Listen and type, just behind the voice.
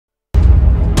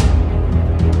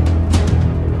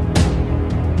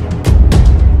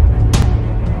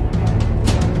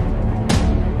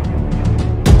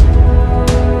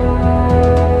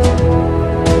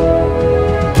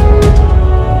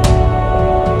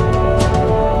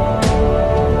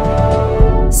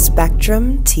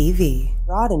SpectrumTv,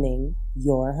 broadening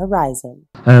your horizon.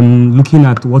 Looking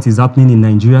at what is happening in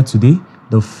Nigeria today,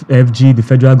 the FG, the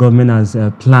federal government, has a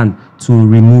plan to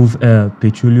remove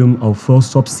petroleum or fuel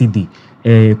subsidy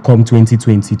come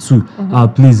 2022.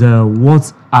 Please,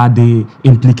 what are the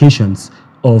implications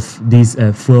of this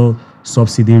fuel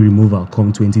subsidy removal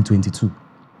come 2022?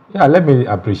 Yeah, let me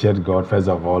appreciate God, first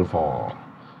of all, for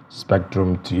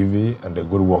SpectrumTv and the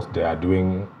good work they are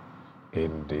doing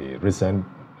in the recent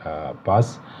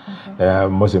past.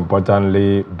 Most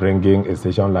importantly, bringing a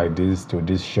station like this to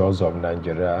these shores of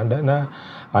Nigeria, and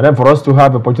then for us to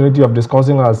have opportunity of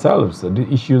discussing ourselves the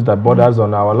issues that borders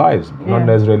on our lives, not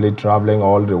necessarily traveling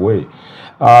all the way.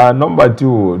 Number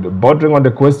two, bordering on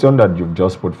the question that you've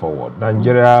just put forward,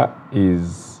 Nigeria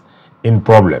is in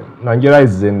problem. Nigeria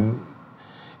is in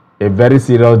a very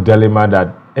serious dilemma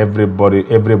that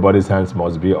everybody's hands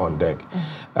must be on deck.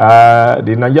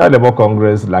 The Nigeria Labour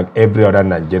Congress, like every other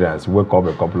Nigerians, woke up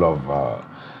a couple of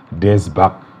days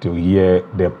back to hear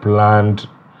the planned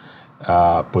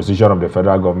position of the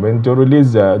federal government to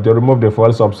remove the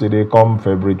fuel subsidy come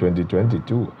February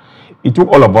 2022. It took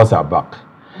all of us aback.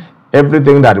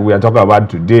 Everything that we are talking about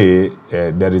today,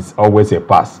 there is always a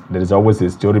past. There is always a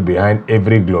story behind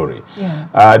every glory.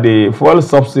 The fuel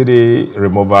subsidy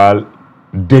removal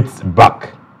dates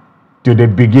back to the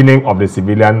beginning of the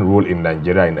civilian rule in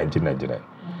Nigeria in 1999,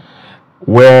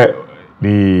 where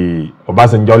the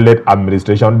Obasanjo-led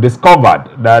administration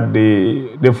discovered that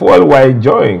the fuel we're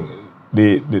enjoying,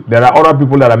 there are other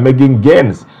people that are making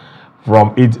gains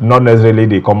from it, not necessarily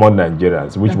the common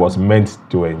Nigerians, which was meant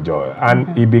to enjoy.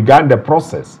 And it began the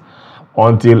process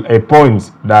until a point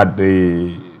that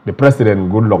the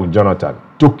President, Goodluck Jonathan,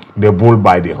 took the bull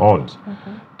by the horns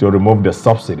to remove the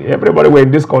subsidy. Everybody were in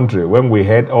this country when we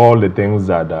heard all the things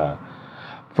that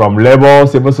from labor,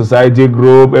 civil society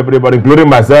group, everybody, including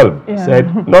myself,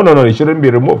 said, no, it shouldn't be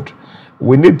removed.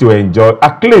 We need to enjoy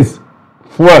at least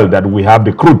fuel that we have,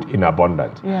 the crude, in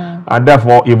abundance. And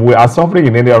therefore, if we are suffering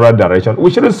in any other direction, we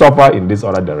shouldn't suffer in this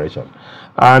other direction.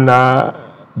 And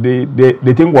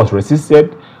the thing was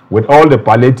resisted with all the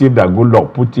palliative that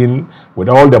Goodluck put in, with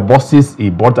all the buses he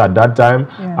bought at that time,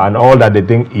 and all that the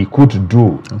thing he could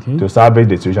do to salvage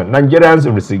the situation. Nigerians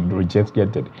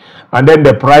rejected it. And then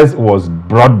the price was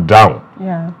brought down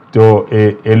to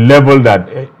a level that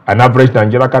an average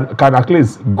Nigerian can at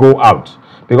least go out.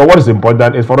 Because what is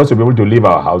important is for us to be able to leave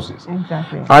our houses.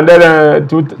 And then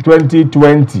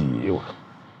 2020,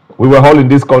 we were all in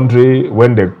this country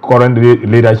when the current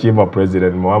leadership of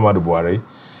President Muhammadu Buhari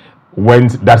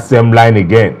went that same line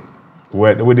again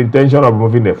with the intention of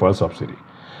removing the fuel subsidy.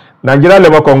 Nigeria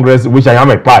Labour Congress, which I am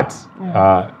a part,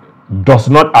 does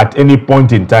not at any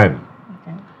point in time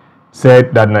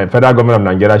said that the federal government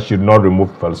of Nigeria should not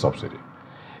remove fuel subsidy.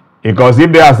 Because if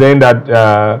they are saying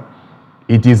that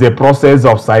it is a process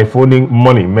of siphoning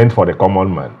money meant for the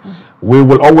common man, we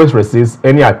will always resist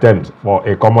any attempt for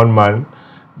a common man,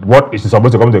 what is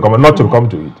supposed to come to the common, not to come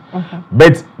to it.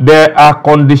 But there are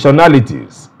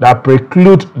conditionalities that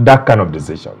preclude that kind of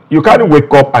decision. You can't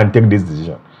wake up and take this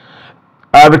decision.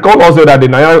 I recall also that the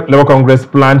Nigeria Labour Congress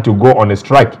planned to go on a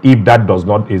strike if that is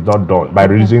not done by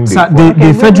reducing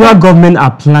the federal government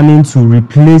are planning to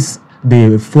replace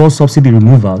the fuel subsidy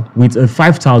removal with a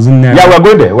 5,000 naira. Yeah, we're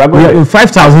going there. We're going there.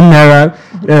 5,000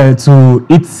 naira to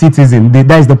each citizen.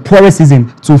 That is the poorest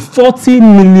citizen, to 40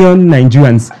 million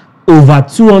Nigerians. Over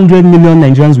 200 million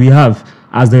Nigerians we have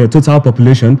as the total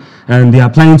population, and they are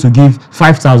planning to give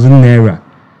 5,000 naira.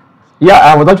 Yeah,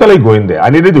 I was actually going there. I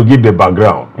needed to give the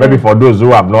background, maybe for those who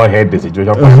have not heard the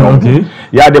situation.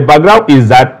 Yeah, the background is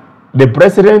that the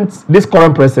president, this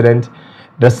current president,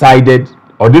 decided,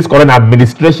 or this current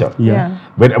administration,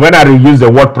 when I use the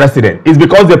word president, it's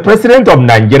because the president of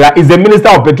Nigeria is the minister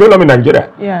of petroleum in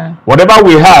Nigeria. Whatever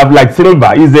we have, like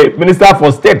silver, is the minister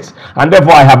for states, and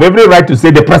therefore I have every right to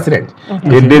say the president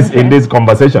in this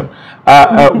conversation.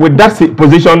 With that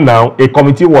position now, a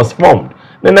committee was formed.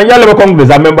 The Nigeria Labour Congress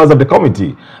are members of the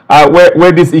committee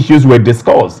where these issues were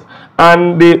discussed,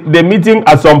 and the meeting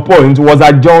at some point was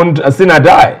adjourned sine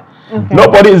die.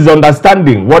 Nobody is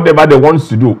understanding whatever they want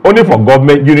to do, only for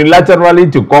government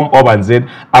unilaterally to come up and say,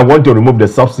 I want to remove the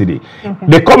subsidy.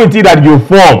 The committee that you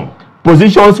form,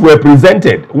 positions were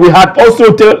presented. We had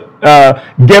also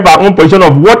gave our own position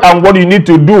of what you need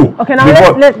to do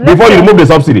before you remove the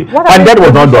subsidy. And that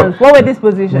was not done. What were these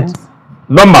positions?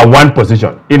 Number one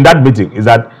position in that meeting is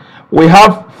that we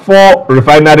have 4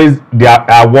 refineries that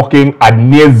are working at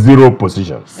near zero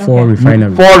positions. 4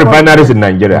 refineries. 4 refineries in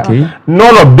Nigeria.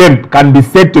 None of them can be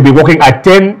said to be working at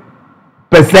 10%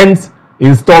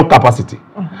 installed capacity.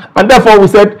 And therefore we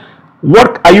said,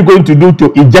 what are you going to do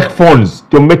to inject funds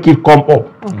to make it come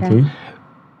up? Okay.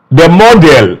 The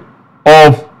model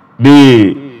of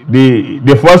the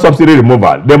fuel subsidy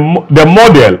removal, the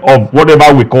model of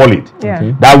whatever we call it,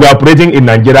 that we are operating in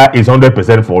Nigeria is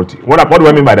 100% faulty. What do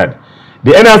I mean by that?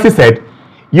 The NLC said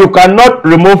you cannot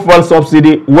remove fuel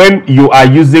subsidy when you are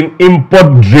using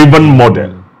import-driven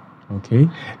model. Okay.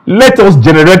 Let us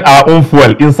generate our own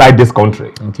fuel inside this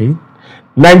country. Okay.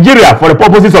 Nigeria, for the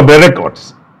purposes of the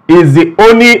records, is the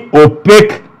only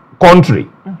opaque country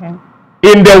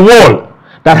in the world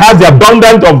that has the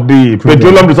abundance of the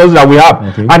petroleum resources that we have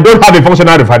and don't have a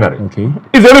functional refinery.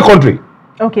 It's the only country.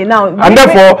 Okay, now... And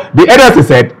therefore, the NLC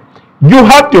said, you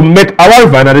have to make our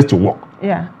refineries to work.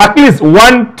 At least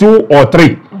 1, 2, or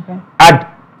 3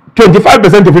 at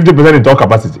 25% to 50% in total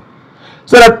capacity.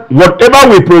 So that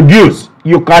whatever we produce,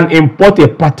 you can import a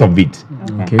part of it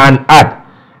and add.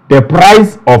 The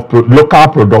price of local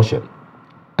production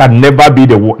can never be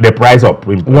the price of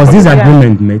import. Was this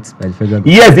agreement met by the federal government?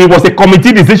 Yes, it was a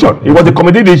committee decision. It was a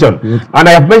committee decision. And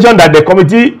I have mentioned that the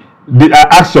committee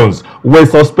actions were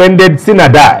suspended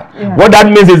sine die. What that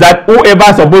means is that whoever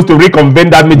is supposed to reconvene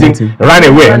that meeting ran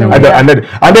away.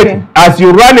 And then as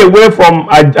you run away from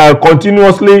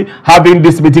continuously having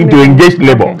this meeting to engage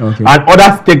labor and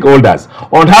other stakeholders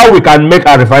on how we can make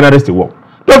our refineries to work.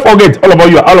 Don't forget,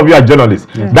 all of you are journalists,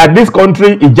 that this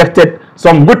country injected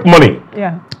some good money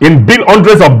in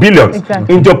hundreds of billions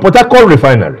into Port Harcourt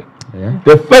refinery.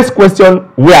 The first question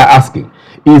we are asking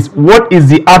is, what is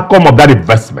the outcome of that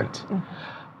investment?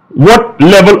 What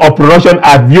level of production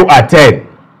have you attained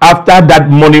after that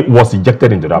money was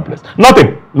injected into that place?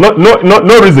 Nothing.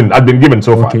 No reason has been given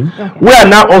so far. We are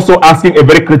now also asking a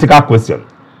very critical question.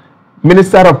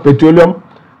 Minister of Petroleum,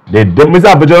 the Minister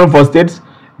of Petroleum for States,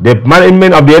 the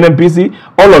management of the NNPC,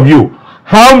 all of you,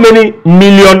 how many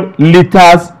million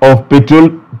liters of petrol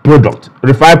product,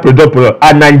 refined product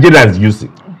are Nigerians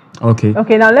using?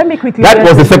 Okay, now let me quickly... That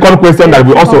was the second question that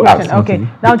we also asked. Okay,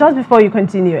 now just before you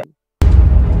continue,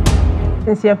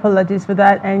 sincere apologies for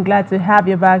that, and glad to have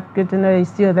you back. Good to know you're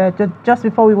still there. Just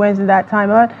before we went in that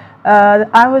time out,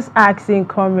 I was asking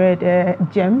Comrade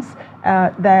James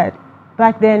that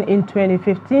back then in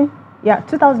 2015,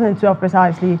 2012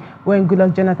 precisely, when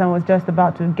Goodluck Jonathan was just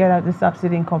about to get out the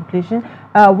subsidy in completion,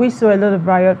 we saw a lot of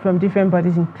riot from different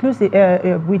bodies, inclusive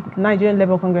with Nigerian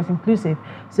Labour Congress inclusive.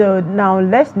 So now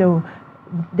let's know,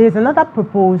 there's another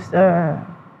proposed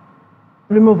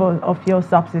removal of fuel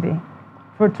subsidy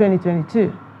for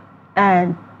 2022,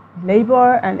 and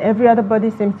Labour and every other body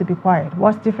seems to be quiet.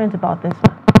 What's different about this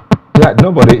one? Yeah,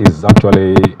 nobody is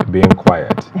actually being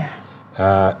quiet.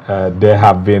 There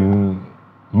have been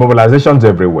mobilizations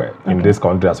everywhere in this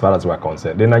country as far as we're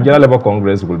concerned. The Nigerian Labour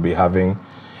Congress will be having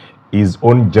its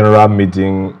own general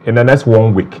meeting in the next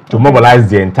 1 week to mobilize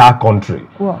the entire country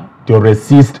to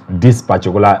resist this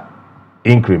particular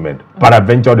increment.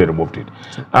 Peradventure they removed it.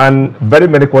 And very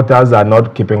many quarters are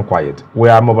not keeping quiet. We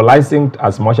are mobilizing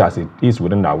as much as it is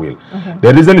within our will.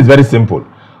 The reason is very simple.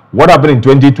 What happened in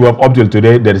 2012 up till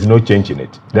today, there is no change in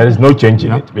it. There is no change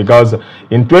in it, because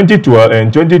in 2012,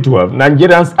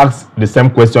 Nigerians asked the same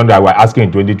question that we're asking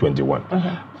in 2021.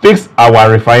 Fix our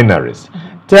refineries.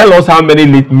 Tell us how many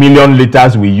million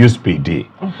liters we use per day,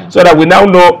 so that we now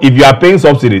know if you are paying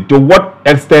subsidy, to what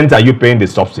extent are you paying the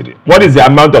subsidy? What is the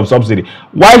amount of subsidy?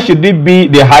 Why should it be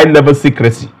the high-level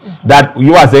secrecy that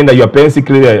you are saying that you are paying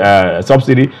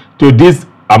subsidy to this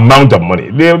amount of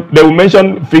money? They will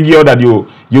mention figure that you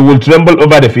will tremble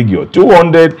over the figure.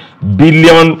 200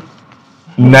 billion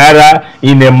naira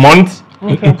in a month.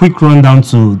 A quick rundown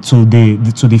to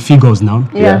the figures now.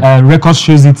 Record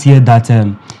shows it here that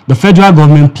the federal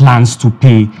government plans to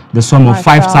pay the sum of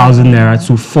 5,000 naira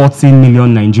to 14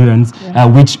 million Nigerians,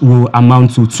 which will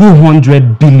amount to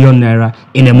 200 billion naira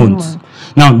in a month.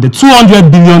 Now, the 200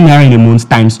 billion naira in a month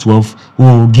times 12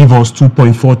 will give us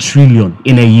 2.4 trillion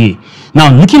in a year.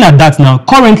 Now, looking at that now,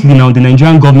 currently now, the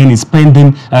Nigerian government is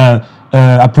spending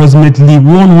approximately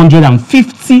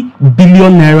 150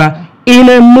 billion naira in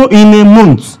a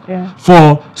month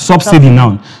for subsidy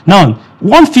now. Now,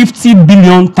 150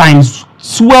 billion times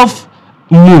 12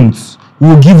 months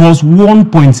will give us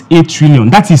 1.8 trillion.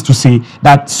 That is to say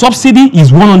that subsidy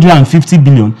is 150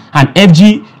 billion and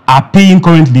FG are paying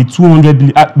currently 200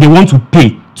 billion. They want to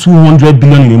pay 200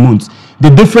 billion in a month. The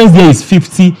difference there is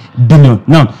 50 billion.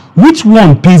 Now, which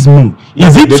one pays more?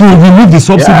 Is it to remove the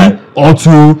subsidy or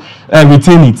to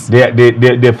retain it?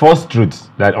 The first truth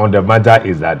that on the matter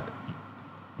is that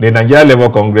the Nigerian Labour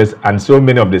Congress and so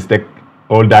many of the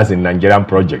holders in Nigerian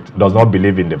project does not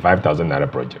believe in the 5,000 naira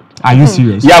project. Are you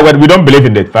serious? Yeah, well, we don't believe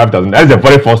in the 5,000. That is the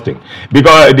very first thing,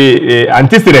 because the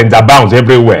antecedents abounds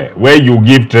everywhere. Where you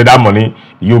give trader money,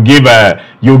 you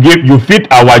feed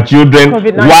our children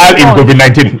while in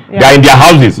COVID-19. Yeah. They are in their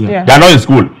houses. Yeah. They are not in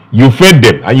school. You feed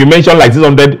them, and you mentioned like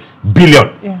 600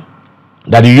 billion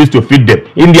that you used to feed them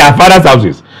in their father's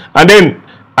houses, and then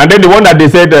the one that they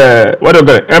said what do you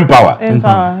call it? Empower.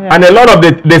 Yeah. And a lot of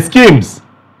the schemes.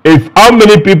 If how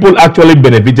many people actually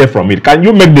benefited from it? Can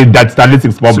you make that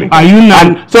statistics public? So are you now?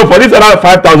 And so for this around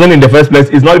 5,000 in the first place,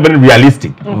 it's not even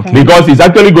realistic, because it's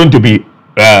actually going to be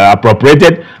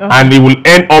appropriated, and it will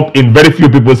end up in very few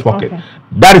people's pocket.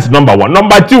 That is number one.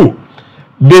 Number two,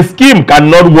 the scheme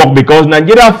cannot work because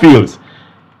Nigeria feels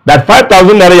that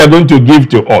 5,000 naira you are going to give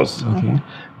to us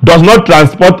does not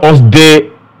transport us there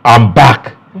and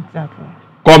back. Exactly.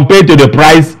 Compared to the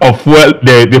price of fuel,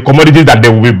 the commodities that they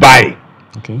will be buying.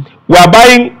 We are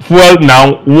buying fuel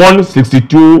now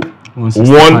 162,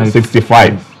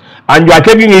 165, and you are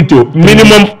taking it to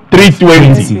minimum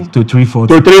 320 to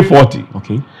 340. To 340.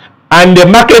 Okay. And the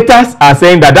marketers are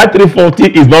saying that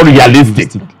 340 is not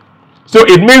realistic. So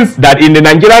it means that in the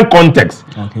Nigerian context,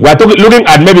 we are looking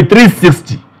at maybe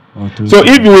 360. So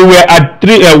if we were at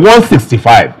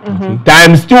 165,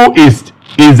 times 2 is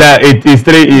 3.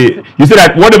 You see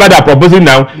that whatever they are proposing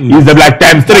now is like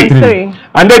times 3.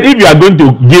 And then if you are going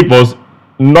to give us,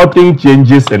 nothing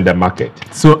changes in the market.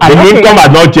 So the income has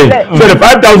not changed. So the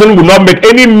 5,000 will not make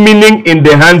any meaning in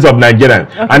the hands of Nigerians.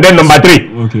 And then number 3,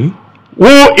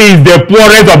 who is the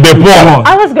poorest of the poor?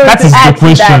 I was going to ask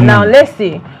you that now. Let's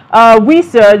see. We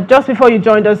said just before you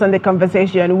joined us on the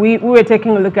conversation, we were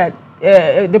taking a look at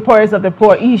the poorest of the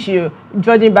poor issue,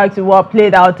 judging back to what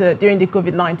played out during the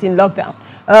COVID-19 lockdown.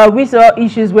 We saw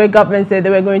issues where government said they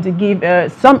were going to give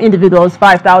some individuals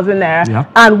 5,000 naira.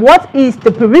 And what is the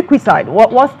prerequisite?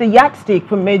 What's the yardstick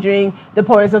for measuring the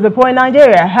poorest of the poor in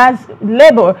Nigeria? Has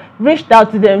Labour reached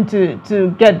out to them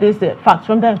to get this facts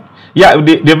from them? Yeah,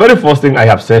 the very first thing I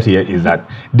have said here is that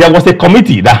there was a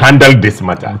committee that handled this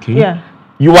matter.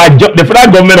 You are the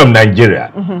federal government of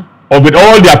Nigeria, or with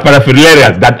all their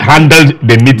peripherals that handled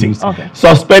the meetings,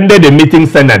 suspended the meeting,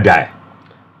 sent a guy.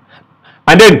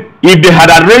 And then, if they had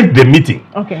arranged the meeting,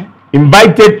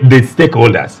 invited the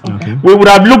stakeholders, we would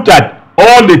have looked at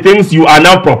all the things you are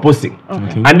now proposing.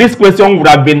 And this question would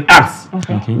have been asked.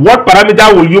 What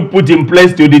parameter will you put in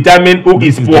place to determine who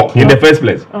is poor in the first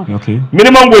place?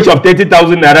 Minimum wage of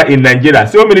 30,000 naira in Nigeria.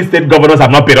 So many state governors have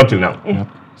not paid up till now.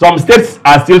 Some states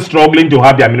are still struggling to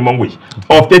have their minimum wage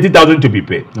of 30,000 to be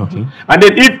paid. And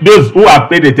then if those who have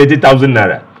paid the 30,000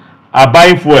 naira are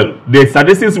buying fuel, the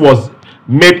statistics was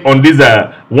made on this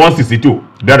 162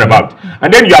 thereabout,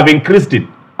 and then you have increased it,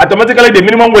 automatically the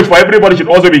minimum wage for everybody should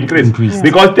also be increased.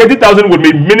 Because 30,000 would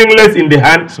be meaningless in the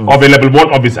hands of a level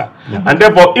 1 officer. And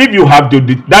therefore, if you have to,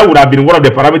 that would have been one of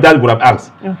the parameters would have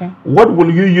asked. What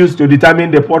will you use to determine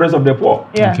the poorest of the poor?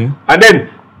 And then,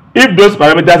 if those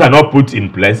parameters are not put in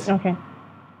place,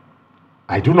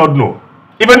 I do not know.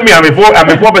 Even me, I'm a poor person.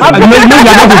 No, you are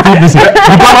not a poor person. In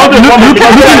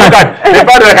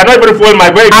fact, I cannot even fuel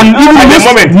my vehicle at the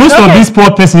moment. Most of these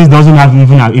poor persons doesn't have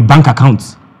even a bank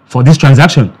account for this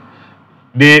transaction.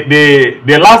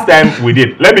 The last time we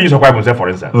did, let me use Akwa for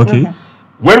instance.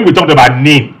 When we talked about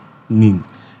NIN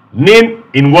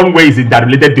in one way is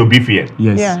interrelated to BFN.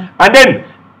 And then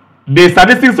the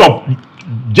statistics of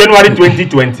January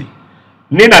 2020,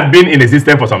 NIN had been in the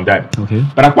system for some time.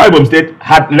 But Akwa Ibom State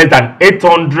had less than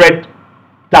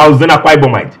 800,000 Akwa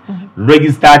Ibomites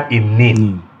registered in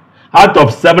NIN. Out of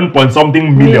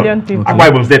 7-point-something million Akwa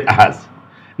Ibom State has.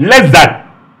 Less than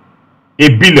a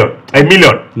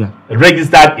million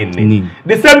registered in NIN.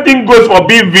 The same thing goes for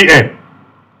BVN.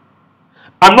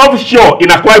 I'm not sure in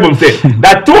Akwa Ibom State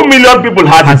that 2 million people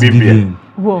have BVN.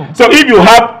 So if you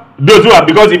have those who are,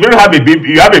 because if you don't have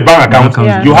you have a bank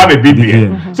account, you have a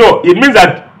BVN. So it means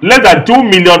that less than 2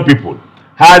 million people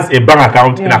has a bank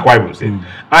account in Akwa Ibom State,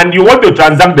 and you want to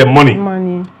transact the money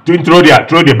to through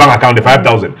the bank account, the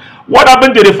 5,000. What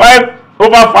happened to the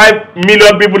over 5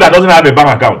 million people that doesn't have a bank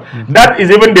account? That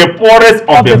is even the poorest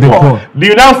of the poor. Do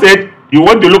you now say you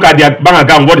want to look at their bank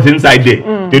account, what is inside there,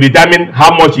 to determine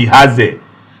how much he has there?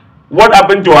 What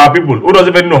happened to our people who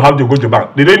doesn't even know how to go to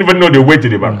bank? They don't even know the way to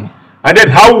the bank. And then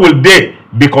how will they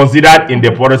be considered in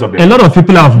the poorest of the poor? A lot of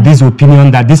people have this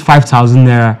opinion that this 5,000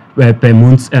 naira per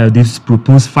month, this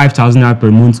proposed 5,000 naira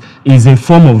per month is a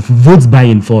form of vote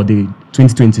buying for the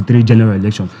 2023 general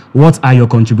election. What are your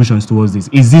contributions towards this?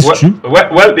 Is this true?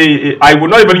 Well, I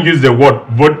would not even use the word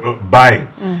vote buying.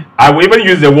 I will even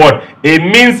use the word, a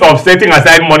means of setting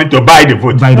aside money to buy the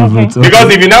vote. Buy the vote. Okay. Because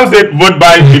if you now say vote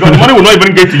buy, because the money will not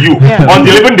even get to you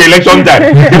until even the election time.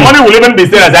 The money will even be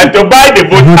set aside to buy the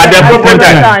vote at the appropriate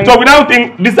time. So we now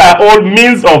think these are all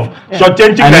means of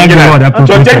shortchanging Nigerians,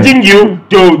 shortchanging you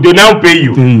to now pay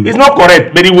you. It's not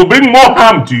correct, but it will bring more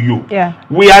harm to you.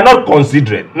 We are not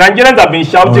considerate. Nigerians have been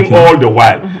shouting all the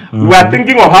while. We are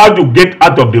thinking of how to get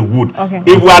out of the wood.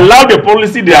 If we allow the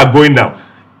policy they are going now,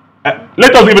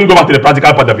 let us even go back to the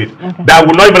practical part of it. That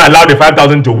will not even allow the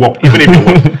 5,000 to work, even if it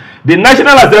works. The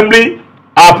National Assembly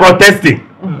are protesting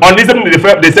on this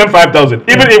the same 5,000.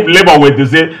 Even if Labour were to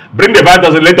say, bring the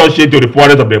 5,000, let us share to the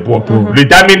poorest of the poor,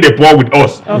 determine the poor with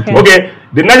us. Okay,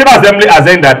 the National Assembly are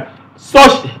saying that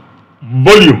such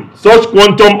volume, such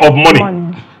quantum of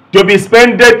money to be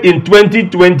spent in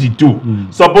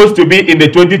 2022 supposed to be in the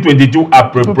 2022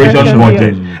 appropriation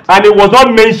budget, and it was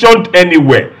not mentioned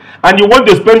anywhere. And you want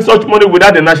to spend such money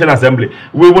without the National Assembly,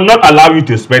 we will not allow you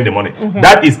to spend the money.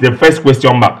 That is the first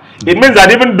question mark. It means that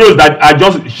even those that are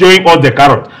just showing us the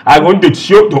carrot are going to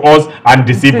show to us and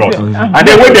deceive us. And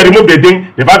then when they remove the thing,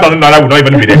 the 5,000 naira will not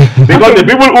even be there. Because the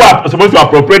people who are supposed to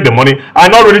appropriate the money are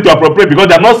not ready to appropriate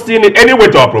because they have not seen it any way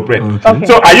to appropriate.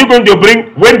 So are you going to bring,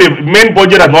 when the main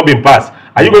budget has not been passed,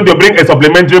 are you going to bring a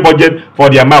supplementary budget for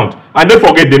the amount? And don't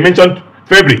forget, they mentioned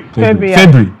February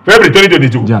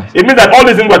 2022. Yes. It means that all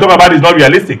these things we're talking about is not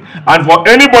realistic. And for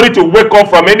anybody to wake up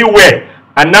from anywhere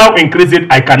and now increase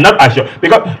it, I cannot assure.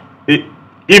 Because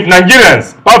if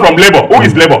Nigerians, apart from Labour, who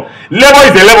is Labour? Labour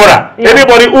is a labourer.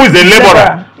 Anybody who is a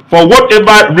labourer, for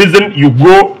whatever reason you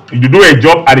go, you do a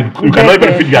job and you cannot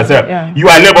even feed yourself, you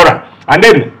are a labourer. And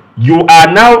then you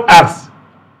are now asked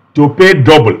to pay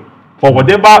double for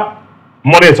whatever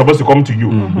money is supposed to come to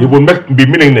you. It will be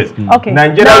meaningless.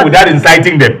 Nigeria, now, without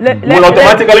inciting them, will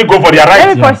automatically go for their rights.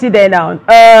 Let me proceed there now.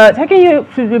 Taking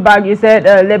you back, you said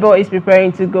Labour is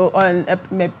preparing to go on a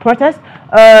protest.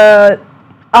 I'd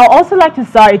also like to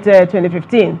cite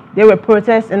 2015. There were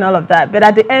protests and all of that. But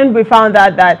at the end, we found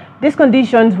out that these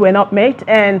conditions were not met.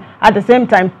 And at the same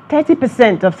time,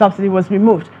 30% of subsidy was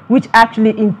removed, which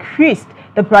actually increased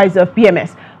the price of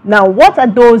PMS. Now, what are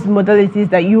those modalities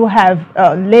that you have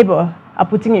Labour are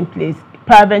putting in place,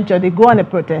 peradventure they go on a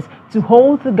protest to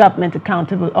hold the government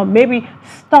accountable or maybe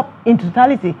stop in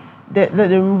totality the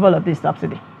removal of this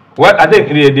subsidy? Well, I think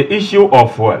the issue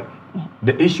of fuel,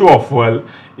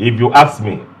 if you ask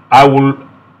me, I will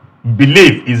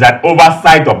believe is an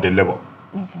oversight of the Labour.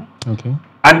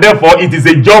 And therefore, it is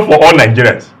a job for all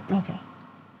Nigerians.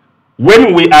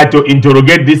 When we are to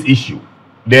interrogate this issue,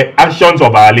 the actions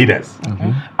of our leaders,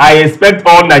 I expect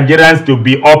all Nigerians to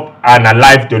be up and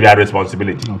alive to their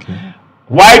responsibility.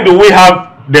 Why do we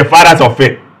have the fathers of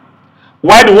faith?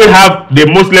 Why do we have the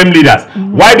Muslim leaders?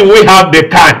 Why do we have the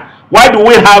Khan? Why do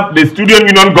we have the student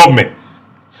union government?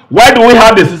 Why do we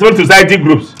have the civil society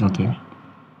groups?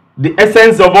 The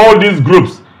essence of all these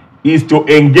groups is to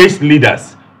engage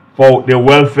leaders for the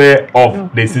welfare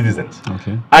of the citizens.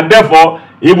 And therefore,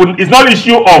 it's not an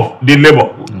issue of the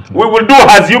Labour. We will do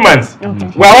as humans.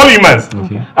 We are all humans.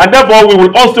 And therefore, we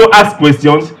will also ask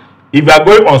questions if we are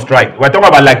going on strike. We are talking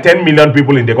about like 10 million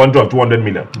people in the country of 200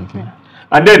 million.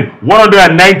 And then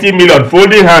 190 million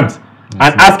folding hands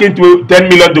and asking 10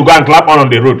 million to go and clap on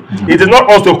the road. It is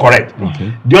not also correct.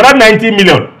 The other 90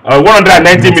 million,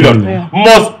 190 million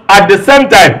must at the same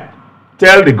time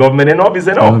tell the government enough is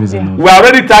enough. We are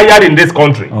already tired in this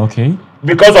country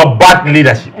because of bad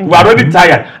leadership. We are already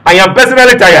tired. I am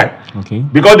personally tired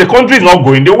because the country is not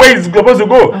going the way it's supposed to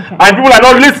go, and people are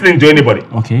not listening to anybody.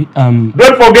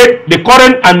 Don't forget, the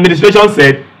current administration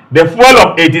said the fuel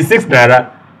of 86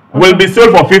 naira will be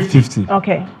sold for 50.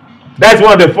 That's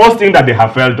one of the first things that they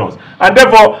have failed us, and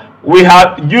therefore we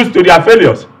are used to their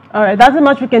failures. All right, that's how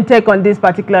much we can take on this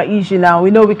particular issue now. We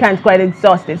know we can't quite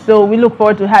exhaust it, so we look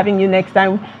forward to having you next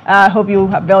time. I hope you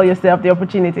avail yourself the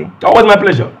opportunity. Always my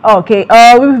pleasure. Okay,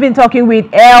 we've been talking with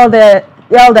Elder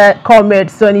Comr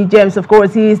Sonny James. Of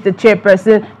course, he is the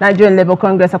chairperson, Nigerian Labour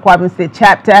Congress, Akwa Ibom State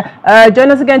Chapter.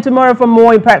 Join us again tomorrow for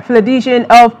more impactful edition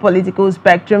of Political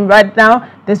Spectrum. Right now,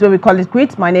 this is where we call it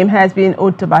quits. My name has been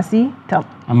Otobasi Tom.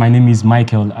 And my name is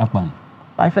Michael Akpan.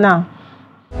 Bye for now.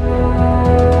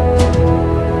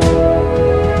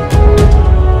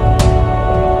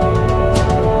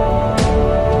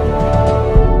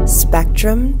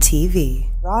 SpectrumTv,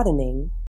 broadening